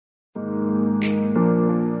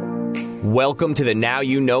Welcome to the Now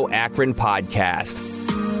You Know Akron podcast,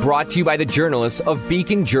 brought to you by the journalists of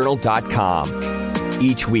beaconjournal.com.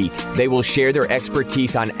 Each week, they will share their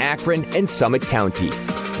expertise on Akron and Summit County.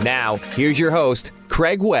 Now, here's your host,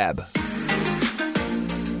 Craig Webb.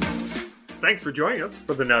 Thanks for joining us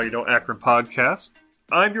for the Now You Know Akron podcast.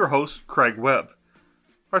 I'm your host, Craig Webb.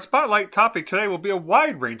 Our spotlight topic today will be a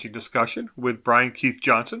wide-ranging discussion with Brian Keith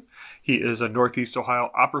Johnson. He is a Northeast Ohio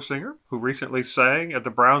opera singer who recently sang at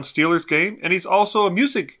the Browns-Steelers game, and he's also a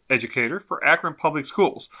music educator for Akron Public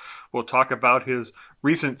Schools. We'll talk about his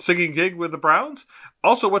recent singing gig with the Browns,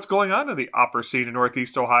 also what's going on in the opera scene in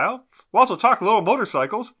Northeast Ohio. We'll also talk a little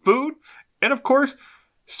motorcycles, food, and of course,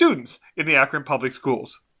 students in the Akron Public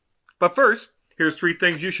Schools. But first, here's 3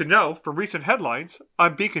 things you should know from recent headlines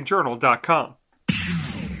on beaconjournal.com.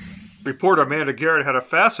 Reporter Amanda Garrett had a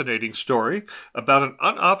fascinating story about an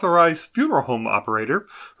unauthorized funeral home operator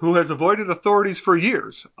who has avoided authorities for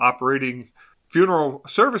years, operating funeral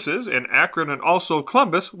services in Akron and also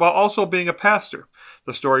Columbus while also being a pastor.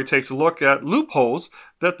 The story takes a look at loopholes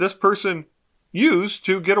that this person used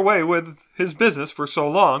to get away with his business for so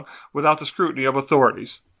long without the scrutiny of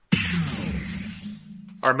authorities.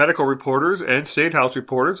 Our medical reporters and State House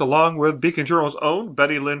reporters, along with Beacon Journal's own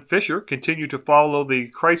Betty Lynn Fisher, continue to follow the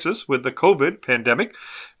crisis with the COVID pandemic.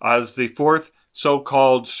 As the 4th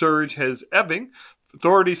so-called surge has ebbing,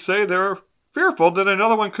 authorities say they're fearful that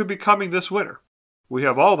another one could be coming this winter. We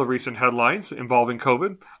have all the recent headlines involving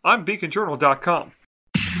COVID on beaconjournal.com.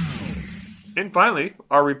 And finally,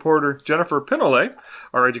 our reporter Jennifer Pinole,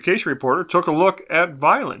 our education reporter, took a look at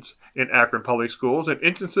violence in Akron Public Schools and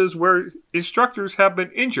instances where instructors have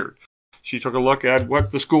been injured. She took a look at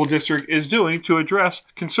what the school district is doing to address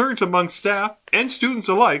concerns among staff and students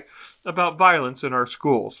alike about violence in our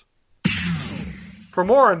schools. For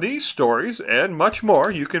more on these stories and much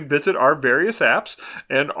more, you can visit our various apps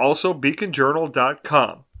and also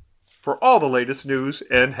beaconjournal.com for all the latest news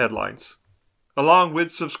and headlines, along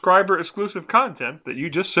with subscriber-exclusive content that you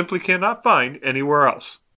just simply cannot find anywhere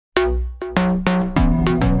else.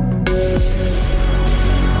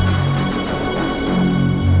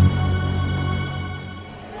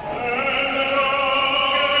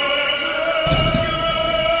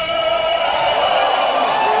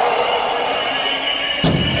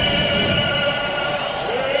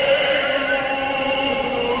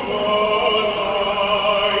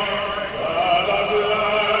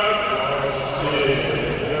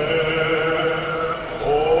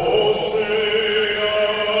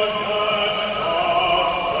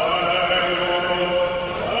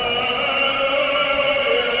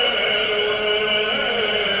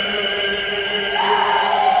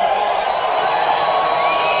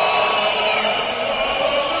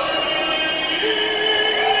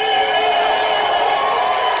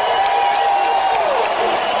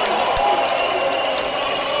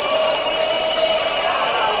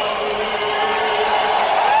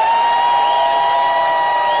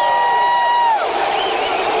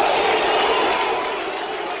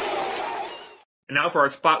 For our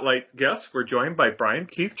spotlight guests, we're joined by Brian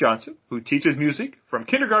Keith Johnson, who teaches music from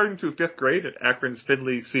kindergarten through 5th grade at Akron's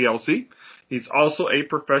Findlay CLC. He's also a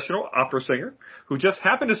professional opera singer who just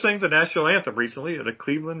happened to sing the national anthem recently at a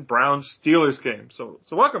Cleveland Browns-Steelers game. So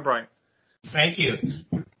welcome, Brian. Thank you.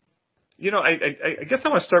 You know, I guess I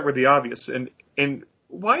want to start with the obvious. And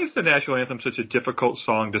why is the national anthem such a difficult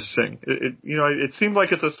song to sing? It seemed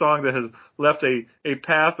like it's a song that has left a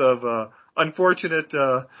path of unfortunate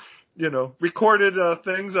recorded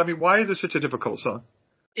things. I mean, why is it such a difficult song?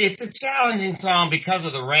 It's a challenging song because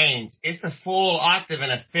of the range. It's a full octave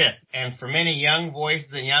and a fifth. And for many young voices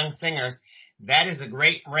and young singers, that is a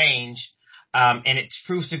great range. And it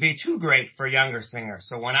proves to be too great for younger singers.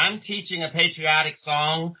 So when I'm teaching a patriotic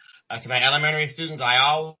song to my elementary students, I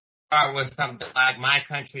always start with something like My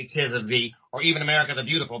Country 'Tis of Thee, or even America the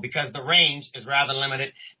Beautiful, because the range is rather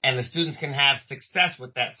limited and the students can have success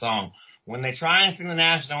with that song. When they try and sing the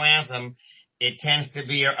national anthem, it tends to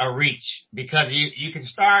be a reach because you can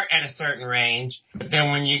start at a certain range, but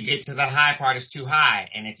then when you get to the high part, it's too high.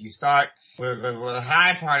 And if you start where the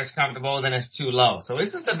high part is comfortable, then it's too low. So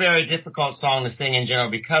it's just a very difficult song to sing in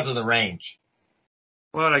general because of the range.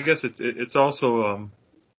 Well, and I guess it's also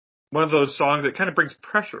one of those songs that kind of brings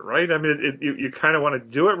pressure, right? I mean, you kind of want to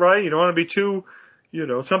do it right. You don't want to be too you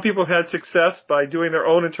know, some people have had success by doing their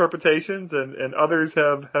own interpretations, and others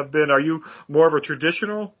have been. Are you more of a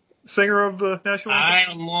traditional singer of the national anthem? I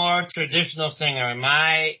am more traditional singer. In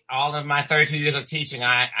all of my 32 years of teaching,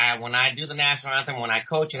 I when I do the national anthem, when I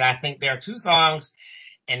coach it, I think there are two songs,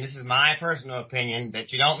 and this is my personal opinion,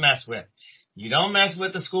 that you don't mess with. You don't mess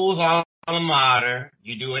with the school's alma mater,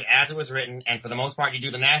 you do it as it was written, and for the most part, you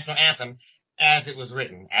do the national anthem as it was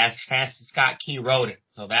written, as Francis Scott Key wrote it.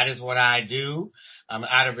 So that is what I do,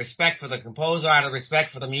 out of respect for the composer, out of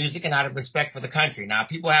respect for the music, and out of respect for the country. Now,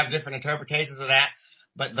 people have different interpretations of that,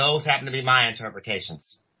 but those happen to be my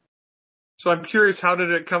interpretations. So I'm curious, how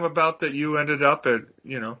did it come about that you ended up at,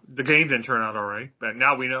 the game didn't turn out all right, but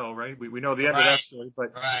now we know, right? We know the end of that story,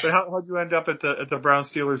 but how'd you end up at the Brown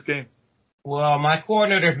Steelers game? Well, my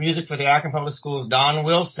coordinator of music for the Akron Public Schools, Don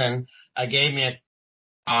Wilson, gave me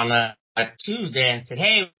on a Tuesday and said,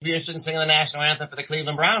 hey, would you be interested in singing the national anthem for the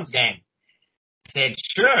Cleveland Browns game? I said,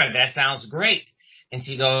 sure, that sounds great. And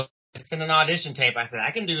she goes, send an audition tape. I said,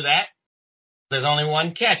 I can do that. There's only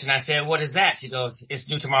one catch. And I said, what is that? She goes, it's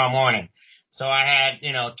due tomorrow morning. So I had,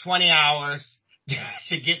 20 hours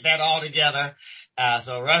to get that all together.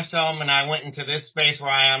 So rushed home and I went into this space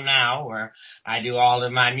where I am now, where I do all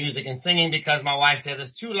of my music and singing because my wife says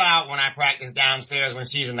it's too loud when I practice downstairs when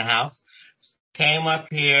she's in the house. Came up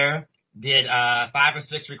here, did 5 or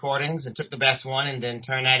 6 recordings and took the best one and then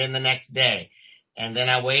turned that in the next day. And then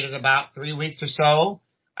I waited about 3 weeks or so.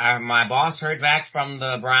 My boss heard back from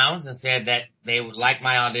the Browns and said that they would like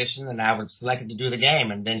my audition and I was selected to do the game.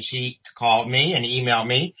 And then she called me and emailed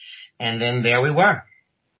me, and then there we were.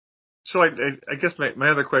 So I guess my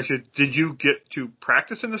other question, did you get to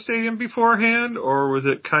practice in the stadium beforehand, or was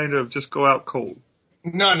it kind of just go out cold?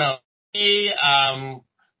 No.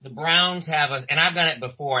 The Browns have and I've done it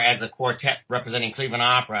before as a quartet representing Cleveland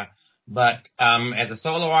Opera, but as a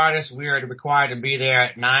solo artist, we are required to be there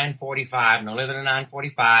at 9:45, no later than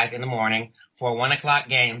 9:45 in the morning for a 1 o'clock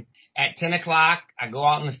game. At 10 o'clock, I go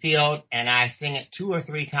out in the field and I sing it 2 or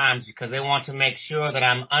 3 times because they want to make sure that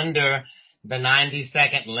I'm under the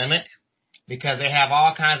 90-second limit, because they have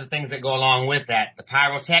all kinds of things that go along with that. The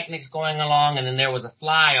pyrotechnics going along, and then there was a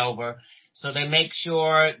flyover. So they make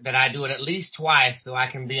sure that I do it at least twice so I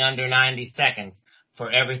can be under 90 seconds for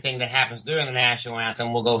everything that happens during the national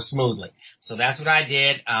anthem will go smoothly. So that's what I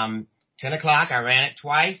did. 10 o'clock, I ran it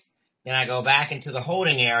twice. Then I go back into the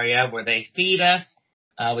holding area where they feed us.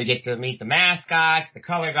 We get to meet the mascots, the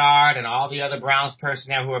color guard, and all the other Browns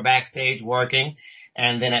personnel who are backstage working.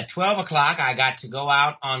 And then at 12 o'clock, I got to go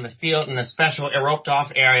out on the field in a special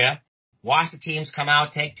roped-off area, watch the teams come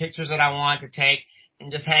out, take pictures that I wanted to take,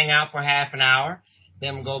 and just hang out for half an hour,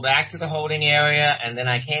 then go back to the holding area, and then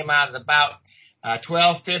I came out at about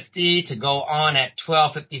 12:50 to go on at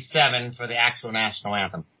 12:57 for the actual national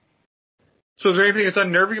anthem. So is there anything that's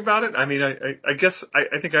unnerving about it? I mean, I guess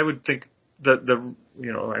I think I would think the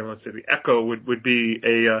I want to say the echo would be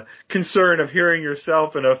a concern of hearing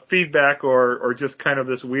yourself and a feedback or just kind of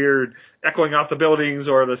this weird echoing off the buildings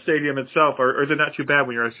or the stadium itself, or is it not too bad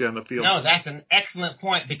when you're actually on the field? No, that's an excellent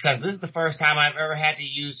point, because this is the first time I've ever had to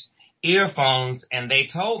use earphones, and they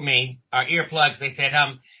told me, or earplugs, they said,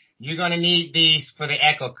 you're going to need these for the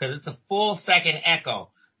echo because it's a full second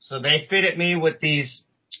echo. So they fitted me with these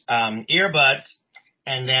earbuds,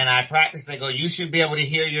 and then I practiced. They go, you should be able to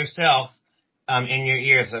hear yourself in your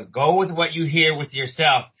ears. So go with what you hear with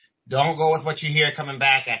yourself. Don't go with what you hear coming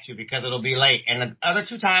back at you because it'll be late. And the other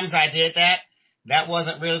 2 times I did that, that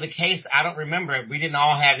wasn't really the case. I don't remember it. We didn't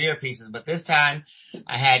all have earpieces, but this time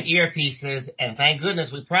I had earpieces, and thank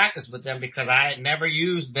goodness we practiced with them because I had never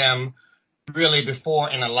used them really before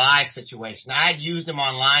in a live situation. I had used them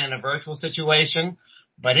online in a virtual situation,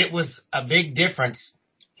 but it was a big difference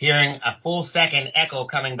hearing a full second echo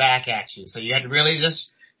coming back at you. So you had to really just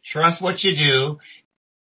trust what you do.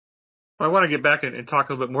 Well, I want to get back and talk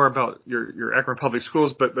a little bit more about your Akron Public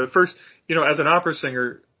Schools, but first, as an opera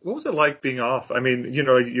singer, what was it like being off? I mean,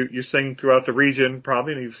 you sang throughout the region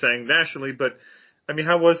probably, and you sang nationally, but I mean,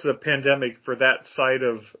 how was the pandemic for that side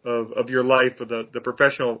of your life, of the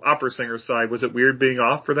professional opera singer side? Was it weird being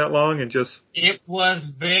off for that long and just? It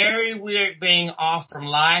was very weird being off from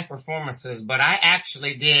live performances, but I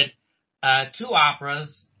actually did 2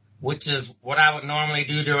 operas, which is what I would normally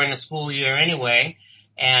do during the school year anyway.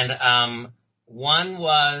 And one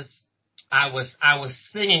was I was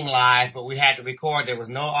singing live, but we had to record. There was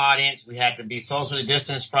no audience. We had to be socially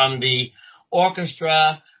distanced from the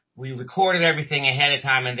orchestra. We recorded everything ahead of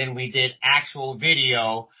time, and then we did actual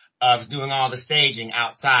video of doing all the staging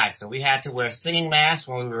outside. So we had to wear singing masks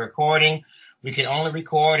when we were recording. We could only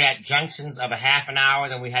record at junctions of a half an hour.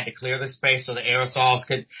 Then we had to clear the space so the aerosols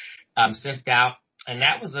could sift out. And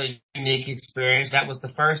that was a unique experience. That was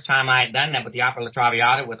the first time I had done that with the Opera La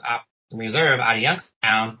Traviata with Opera Reserve out of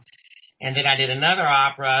Youngstown. And then I did another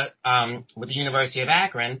opera with the University of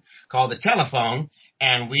Akron called The Telephone.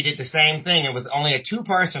 And we did the same thing. It was only a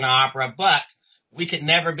 2-person opera, but we could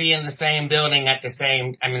never be in the same building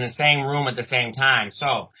the same room at the same time.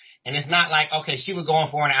 So And it's not like, okay, she would go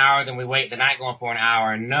on for an hour, then we wait the night going for an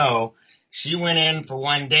hour. No, she went in for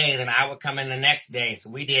one day, then I would come in the next day.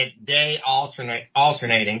 So we did day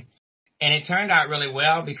alternating. And it turned out really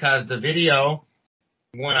well because the video,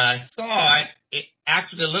 when I saw it, it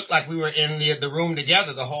actually looked like we were in the room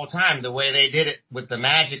together the whole time, the way they did it with the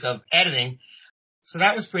magic of editing. So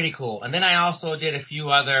that was pretty cool. And then I also did a few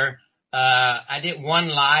other, I did one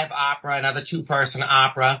live opera, another 2-person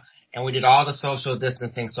opera, and we did all the social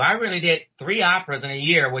distancing. So I really did 3 operas in a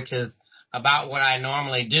year, which is about what I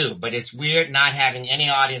normally do. But it's weird not having any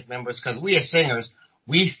audience members because we as singers,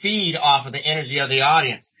 we feed off of the energy of the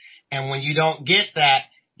audience. And when you don't get that,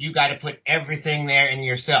 you got to put everything there in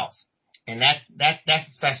yourself. And that's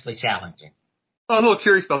especially challenging. I'm a little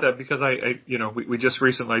curious about that because we just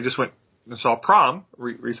recently, I just went and saw Prom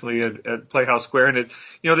recently at Playhouse Square, and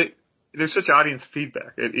there's such audience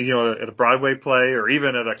feedback at a Broadway play or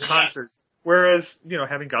even at a concert. Yes. Whereas,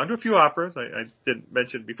 having gone to a few operas, I didn't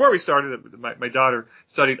mention before we started that my daughter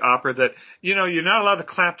studied opera, that, you're not allowed to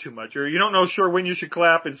clap too much, or you don't know sure when you should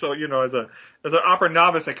clap. And so, as an opera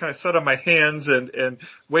novice, I kind of sat on my hands and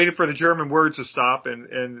waited for the German words to stop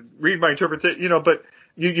and read my interpretation, but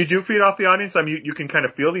you do feed off the audience. I mean, you can kind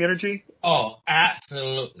of feel the energy. Oh,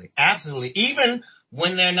 absolutely. Absolutely. Even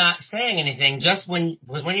when they're not saying anything, just when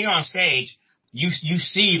you're on stage, you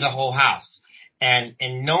see the whole house. And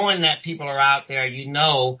knowing that people are out there,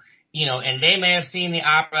 and they may have seen the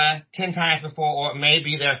opera 10 times before, or it may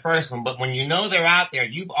be their first one, but when they're out there,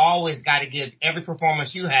 you've always got to give every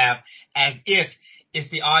performance you have as if it's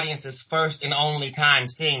the audience's first and only time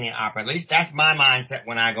seeing the opera. At least that's my mindset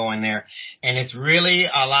when I go in there. And it's really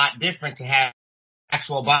a lot different to have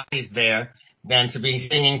actual bodies there than to be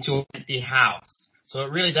singing to an empty house. So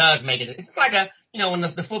it really does make it. It's like when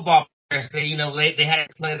the football players say, they had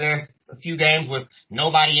to play there a few games with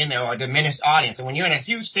nobody in there or a diminished audience. And when you're in a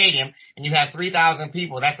huge stadium and you have 3,000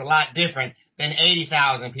 people, that's a lot different than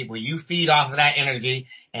 80,000 people. You feed off of that energy,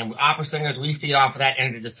 and opera singers, we feed off of that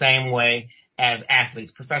energy the same way as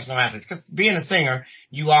athletes, professional athletes. Because being a singer,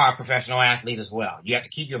 you are a professional athlete as well. You have to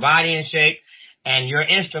keep your body in shape, and your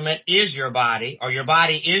instrument is your body, or your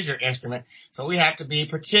body is your instrument. So we have to be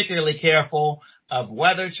particularly careful of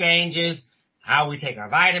weather changes, how we take our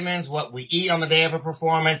vitamins, what we eat on the day of a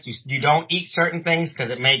performance. You don't eat certain things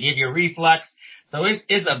because it may give you a reflux. So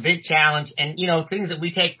it's a big challenge. And, things that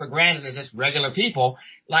we take for granted as just regular people,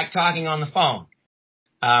 like talking on the phone.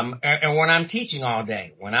 And when I'm teaching all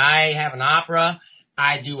day, when I have an opera,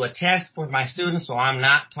 I do a test with my students. So I'm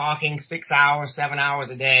not talking 6 hours, 7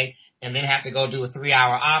 hours a day, and then have to go do a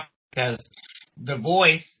 3-hour opera because the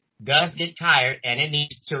voice does get tired and it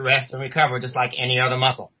needs to rest and recover just like any other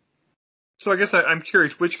muscle. So I guess I'm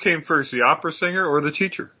curious, which came first, the opera singer or the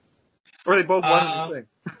teacher? Or they both one and the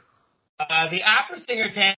same? The opera singer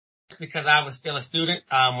came first because I was still a student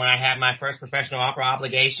when I had my first professional opera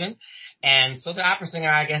obligation. And so the opera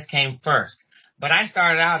singer, I guess, came first. But I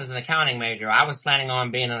started out as an accounting major. I was planning on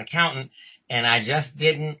being an accountant, and I just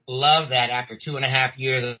didn't love that after 2.5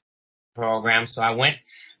 years of the program. So I went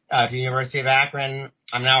to the University of Akron.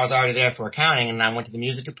 I was already there for accounting, and I went to the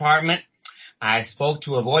music department. I spoke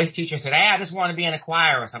to a voice teacher and said, hey, I just want to be in a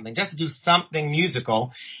choir or something, just to do something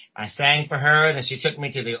musical. I sang for her. Then she took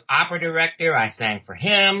me to the opera director. I sang for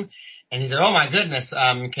him. And he said, oh, my goodness,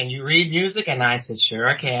 can you read music? And I said, sure,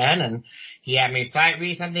 I can. And he had me sight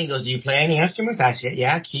read something. He goes, do you play any instruments? I said,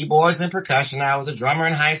 yeah, keyboards and percussion. I was a drummer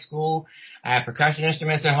in high school. I had percussion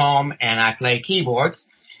instruments at home, and I play keyboards.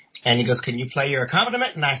 And he goes, can you play your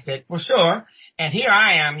accompaniment? And I said, well, sure. And here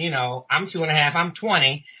I am, I'm 2.5, I'm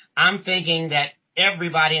 20. I'm thinking that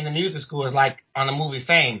everybody in the music school is like on the movie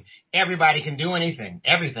Fame. Everybody can do anything,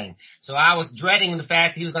 everything. So I was dreading the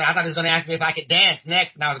fact I thought he was going to ask me if I could dance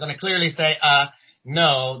next. And I was going to clearly say,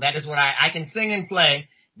 no, that is what I can sing and play.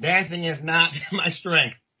 Dancing is not my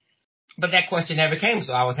strength. But that question never came,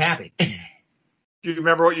 so I was happy. Do you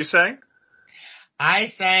remember what you sang? I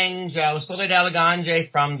sang Sole d'Elegante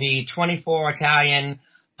from the 24 Italian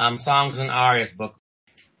songs and arias book.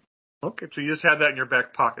 Okay, so you just had that in your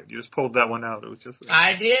back pocket. You just pulled that one out. It was just.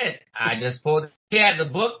 I did. I just pulled. He had the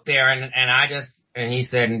book there, and he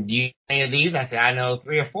said, "Do you know any of these?" I said, "I know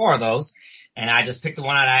 3 or 4 of those," and I just picked the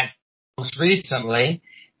one I most recently,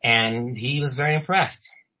 and he was very impressed,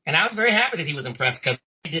 and I was very happy that he was impressed because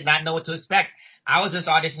I did not know what to expect. I was just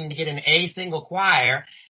auditioning to get in a single choir,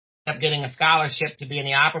 ended up getting a scholarship to be in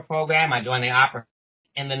the opera program. I joined the opera,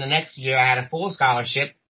 and then the next year I had a full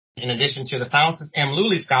scholarship. In addition to the Francis M.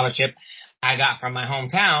 Lully scholarship I got from my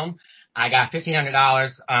hometown, I got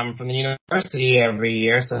 $1,500 from the university every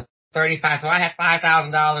year, so $35. So I had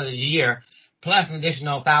 $5,000 a year plus an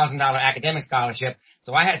additional $1,000 academic scholarship.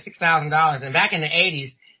 So I had $6,000. And back in the 80s,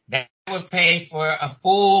 that would pay for a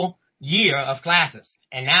full year of classes.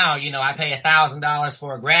 And now, I pay $1,000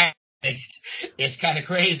 for a grad. It's kind of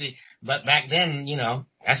crazy. But back then,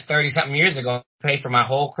 that's 30-something years ago, I paid for my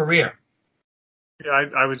whole career. Yeah,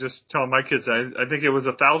 I was just telling my kids, I think it was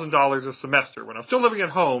 $1,000 a semester. When I was still living at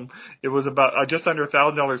home, it was about just under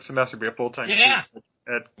 $1,000 a semester to be a full-time student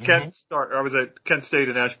at Kent. I was at Kent State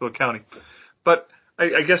in Asheville County. But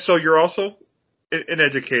I guess so you're also an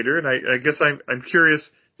educator, and I guess I'm curious,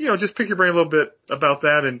 just pick your brain a little bit about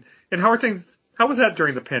that and how was that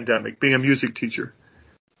during the pandemic, being a music teacher?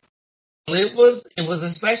 It was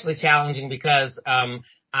especially challenging because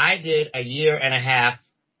I did a year and a half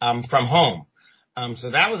from home.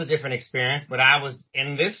 So that was a different experience, but I was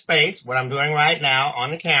in this space, what I'm doing right now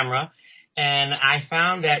on the camera, and I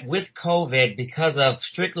found that with COVID, because of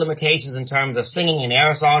strict limitations in terms of singing and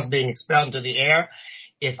aerosols being expelled into the air,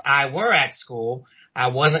 if I were at school, I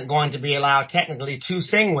wasn't going to be allowed technically to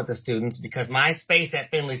sing with the students because my space at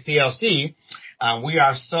Findlay CLC, we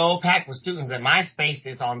are so packed with students that my space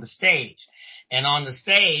is on the stage. And on the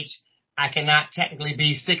stage, I cannot technically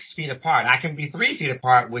be 6 feet apart. I can be 3 feet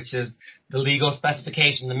apart, which is the legal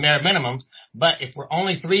specification, the mere minimums. But if we're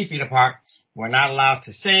only 3 feet apart, we're not allowed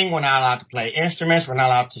to sing. We're not allowed to play instruments. We're not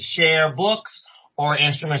allowed to share books or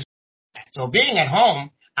instruments. So being at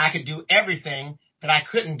home, I could do everything that I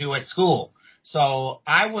couldn't do at school. So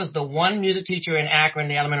I was the one music teacher in Akron,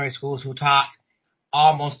 the elementary schools, who taught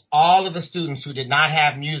almost all of the students who did not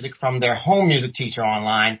have music from their home music teacher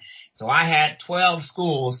online. So I had 12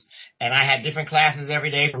 schools, and I had different classes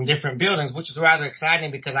every day from different buildings, which was rather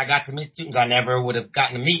exciting because I got to meet students I never would have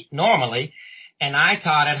gotten to meet normally, and I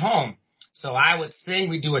taught at home. So I would sing.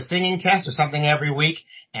 We do a singing test or something every week,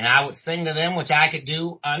 and I would sing to them, which I could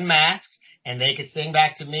do unmasked, and they could sing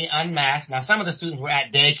back to me unmasked. Now, some of the students were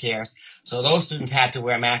at daycares, so those students had to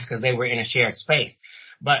wear masks because they were in a shared space.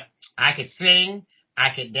 But I could sing.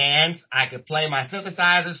 I could dance. I could play my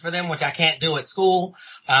synthesizers for them, which I can't do at school.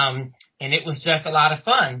 And it was just a lot of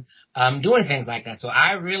fun doing things like that. So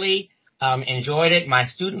I really enjoyed it. My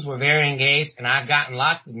students were very engaged, and I've gotten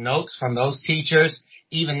lots of notes from those teachers,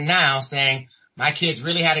 even now, saying, my kids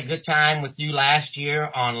really had a good time with you last year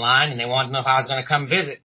online, and they wanted to know if I was going to come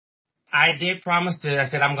visit. I did promise I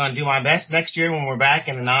said I'm going to do my best next year when we're back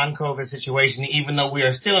in a non-COVID situation. Even though we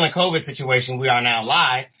are still in a COVID situation, we are now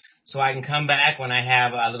live. So I can come back when I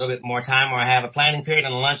have a little bit more time or I have a planning period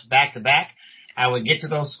and a lunch back to back. I would get to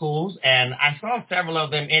those schools, and I saw several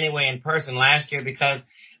of them anyway in person last year because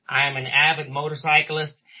I am an avid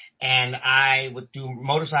motorcyclist, and I would do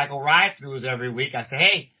motorcycle ride-throughs every week. I say,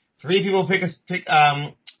 hey, 3 people pick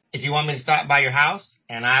if you want me to stop by your house,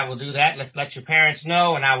 and I will do that. Let's let your parents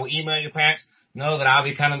know, and I will email your parents. Know that I'll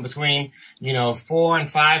be coming between, 4 and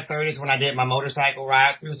 5:30 when I did my motorcycle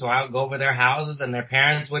ride through. So I would go over their houses, and their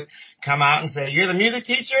parents would come out and say, "You're the music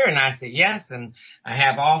teacher?" And I said, "Yes." And I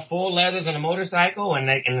have all full leathers and a motorcycle, and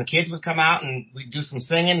the kids would come out and we'd do some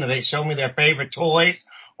singing, and they'd show me their favorite toys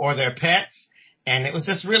or their pets. And it was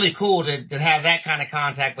just really cool to have that kind of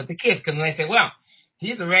contact with the kids, because they say, well,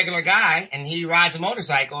 he's a regular guy and he rides a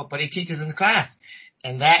motorcycle, but he teaches in the class.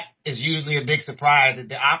 And that is usually a big surprise,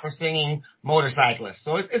 the opera singing motorcyclist.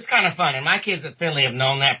 So it's kind of fun. And my kids at Findlay have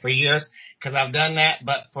known that for years because I've done that.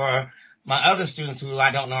 But for my other students who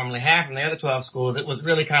I don't normally have from the other 12 schools, it was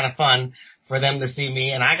really kind of fun for them to see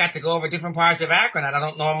me. And I got to go over different parts of Akron that I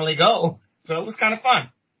don't normally go. So it was kind of fun.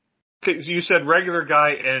 Okay, so you said regular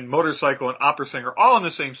guy and motorcycle and opera singer all in the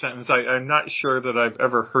same sentence. I'm not sure that I've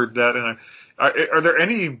ever heard that. And are there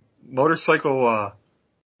any motorcycle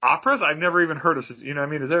operas? I've never even heard of it. You know what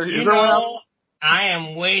I mean? Is there one out? I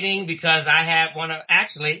am waiting because I had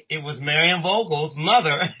actually, it was Marion Vogel's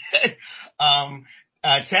mother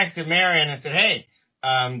texted Marion and said, hey,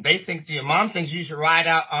 your mom thinks you should ride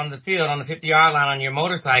out on the field on the 50-yard line on your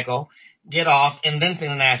motorcycle, get off, and then sing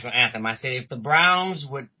the national anthem. I said, if the Browns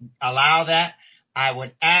would allow that, I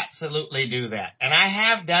would absolutely do that. And I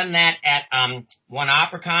have done that at one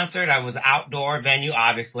opera concert. I was outdoor venue,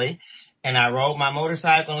 obviously. And I rode my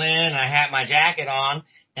motorcycle in, I had my jacket on,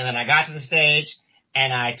 and then I got to the stage,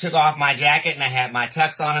 and I took off my jacket, and I had my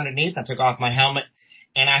tux on underneath. I took off my helmet,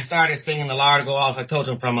 and I started singing the Laura Go Off. I told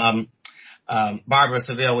him from Barbara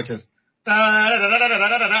Seville, which is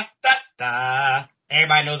da-da-da-da-da-da-da-da.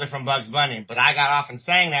 Everybody knows it from Bugs Bunny, but I got off and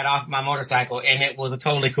sang that off my motorcycle, and it was a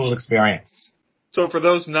totally cool experience. So for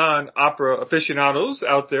those non-opera aficionados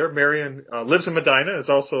out there, Marion lives in Medina, is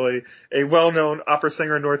also a well-known opera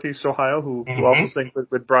singer in Northeast Ohio who also sings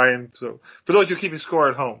with Brian. So for those who keeping score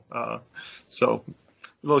at home, so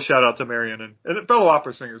A little shout out to Marion and fellow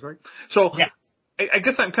opera singers, right? So Yes. I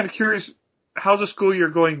guess I'm kind of curious, how's the school year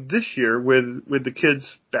going this year with the kids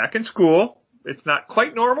back in school? It's not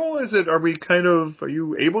quite normal, is it? Are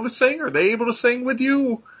you able to sing? Are they able to sing with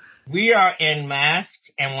you? We are in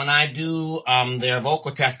masks, and when I do their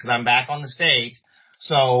vocal test, because I'm back on the stage,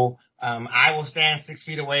 so I will stand 6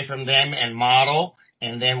 feet away from them and model,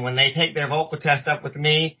 and then when they take their vocal test up with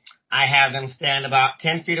me, I have them stand about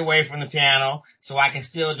 10 feet away from the piano so I can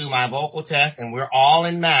still do my vocal test, and we're all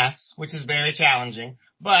in masks, which is very challenging.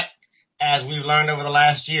 But as we've learned over the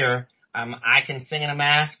last year, I can sing in a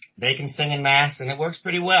mask, they can sing in masks, and it works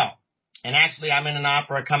pretty well. And actually, I'm in an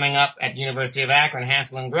opera coming up at the University of Akron,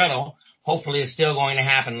 Hansel and Gretel. Hopefully, it's still going to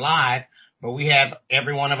happen live, but we have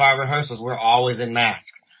every one of our rehearsals, we're always in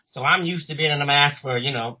masks. So I'm used to being in a mask for,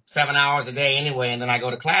 7 hours a day anyway, and then I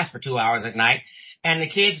go to class for 2 hours at night. And the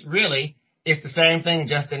kids, really, it's the same thing,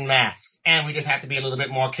 just in masks. And we just have to be a little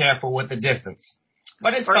bit more careful with the distance.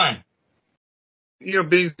 But it's fun.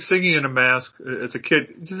 Singing in a mask as a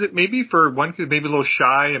kid, is it maybe for one kid, maybe a little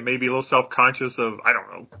shy and maybe a little self-conscious of, I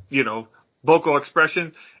don't know, vocal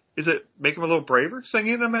expression? Is it make them a little braver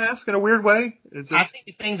singing in a mask in a weird way? I think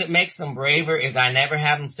the thing that makes them braver is I never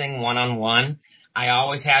have them sing one-on-one. I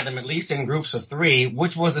always have them at least in groups of 3,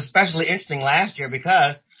 which was especially interesting last year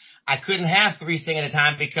because I couldn't have 3 sing at a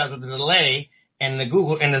time because of the delay in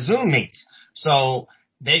the Zoom meets. So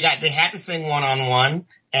they had to sing one-on-one,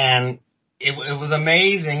 and it was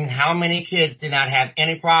amazing how many kids did not have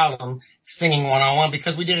any problem singing one-on-one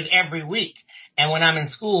because we did it every week. And when I'm in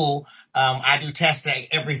school, I do tests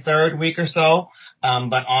every 3rd week or so.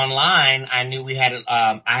 But online, I knew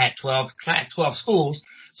I had 12 schools.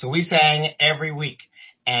 So we sang every week,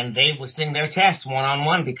 and they would sing their tests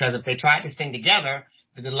one-on-one because if they tried to sing together,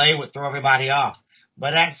 the delay would throw everybody off.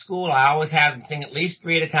 But at school, I always have them sing at least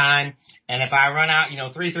 3 at a time. And if I run out,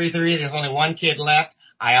 3, there's only 1 kid left,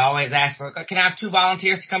 I always ask for, can I have 2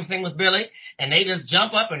 volunteers to come sing with Billy? And they just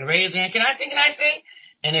jump up and raise their hand. Can I sing? Can I sing?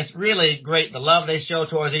 And it's really great, the love they show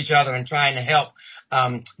towards each other and trying to help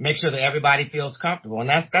make sure that everybody feels comfortable. And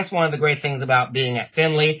that's one of the great things about being at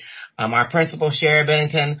Finley. Our principal, Sherry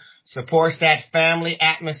Bennington, supports that family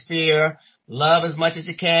atmosphere. Love as much as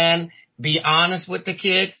you can. Be honest with the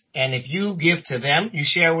kids. And if you give to them, you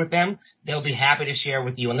share with them, they'll be happy to share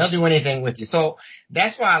with you. And they'll do anything with you. So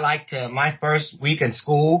that's why I like to, my first week in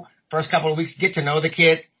school, first couple of weeks, get to know the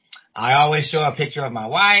kids. I always show a picture of my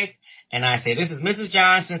wife. And I say, this is Mrs.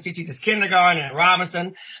 Johnson. She teaches kindergarten at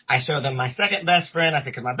Robinson. I show them my second best friend. I say,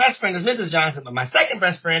 because my best friend is Mrs. Johnson, but my second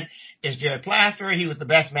best friend is Jared Plaster. He was the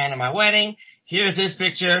best man at my wedding. Here's his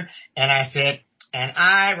picture. And I said, and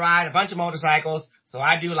I ride a bunch of motorcycles. So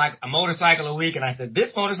I do like a motorcycle a week. And I said,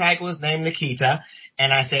 this motorcycle is named Nikita.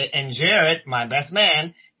 And I said, and Jared, my best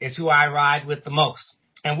man, is who I ride with the most.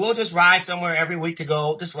 And we'll just ride somewhere every week to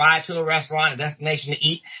go, just ride to a restaurant, a destination to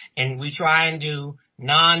eat. And we try and do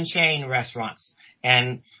non-chain restaurants.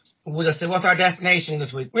 And we'll just say, what's our destination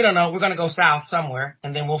this week? We don't know. We're going to go south somewhere,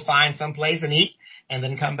 and then we'll find some place and eat and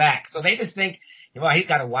then come back. So they just think, well, he's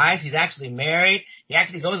got a wife. He's actually married. He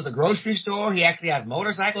actually goes to the grocery store. He actually has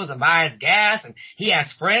motorcycles and buys gas, and he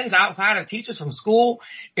has friends outside of teachers from school.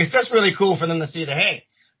 It's just really cool for them to see that, hey,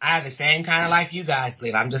 I have the same kind of life you guys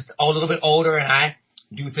live. I'm just a little bit older, and I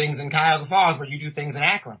do things in Cuyahoga Falls where you do things in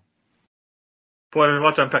Akron. Boy, I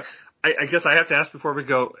love to unpack. I guess I have to ask before we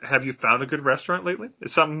go, have you found a good restaurant lately?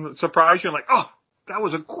 Is something surprised you? Like, oh, that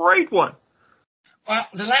was a great one. Well,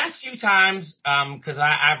 the last few times, because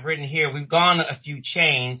I've written here, we've gone to a few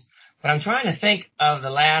chains, but I'm trying to think of the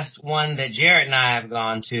last one that Jared and I have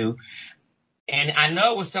gone to. And I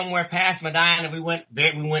know it was somewhere past Medina.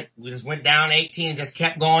 We just went down 18 and just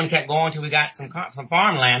kept going till we got some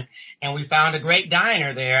farmland, and we found a great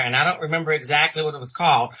diner there. And I don't remember exactly what it was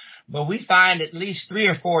called, but we find at least 3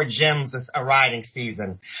 or 4 gems this riding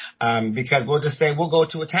season, because we'll just say we'll go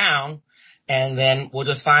to a town and then we'll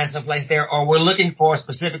just find some place there, or we're looking for a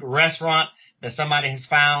specific restaurant that somebody has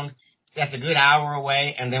found that's a good hour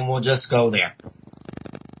away, and then we'll just go there.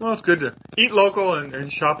 Well, it's good to eat local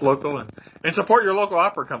and shop local and support your local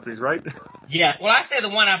opera companies, right? Yeah. Well, I say the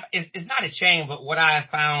one it's not a chain, but what I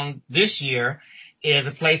found this year is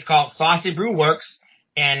a place called Saucy Brew Works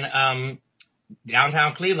in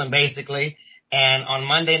downtown Cleveland, basically. And on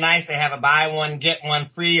Monday nights, they have a buy one, get one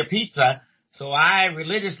free or pizza. So I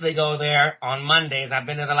religiously go there on Mondays. I've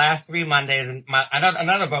been there the last 3 Mondays, and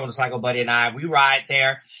another motorcycle buddy and I, we ride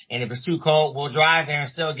there. And if it's too cold, we'll drive there and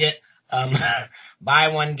still get buy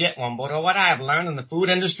one, get one. But what I have learned in the food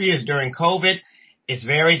industry is during COVID, It's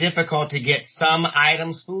very difficult to get some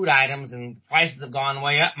items, food items, and prices have gone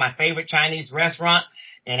way up. My favorite Chinese restaurant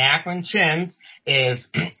in Akron, Chin's, is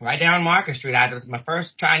right down Market Street. It's my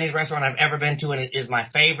first Chinese restaurant I've ever been to, and it is my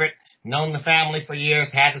favorite. Known the family for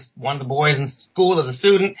years, had one of the boys in school as a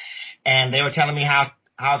student, and they were telling me how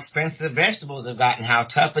expensive vegetables have gotten, how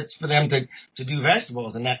tough it's for them to do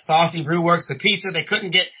vegetables. And that Saucy Brew Works, the pizza, they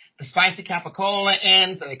couldn't get the spicy capicola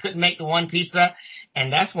in, so they couldn't make the one pizza.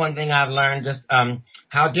 And that's one thing I've learned, just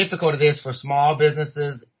how difficult it is for small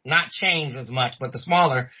businesses, not chains as much, but the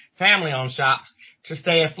smaller family-owned shops, to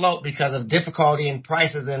stay afloat because of difficulty in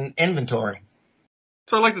prices and inventory.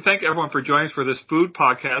 So I'd like to thank everyone for joining us for this food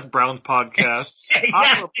podcast, Brown's podcast,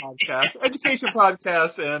 opera podcast, education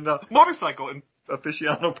podcast, and motorcycle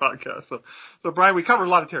aficionado podcast. So Brian, we covered a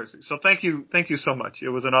lot of territory. So thank you so much. It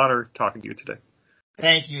was an honor talking to you today.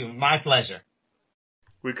 Thank you. My pleasure.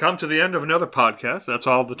 We've come to the end of another podcast. That's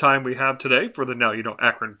all the time we have today for the Now You Know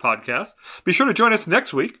Akron podcast. Be sure to join us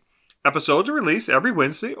next week. Episodes are released every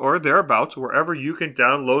Wednesday or thereabouts, wherever you can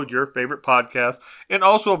download your favorite podcast, and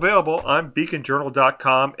also available on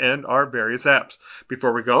beaconjournal.com and our various apps.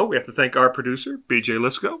 Before we go, we have to thank our producer, BJ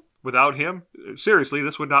Lisco. Without him, seriously,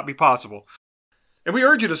 this would not be possible. And we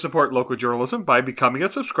urge you to support local journalism by becoming a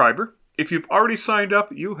subscriber. If you've already signed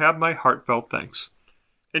up, you have my heartfelt thanks.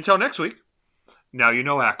 Until next week, Now You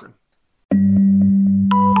Know Akron.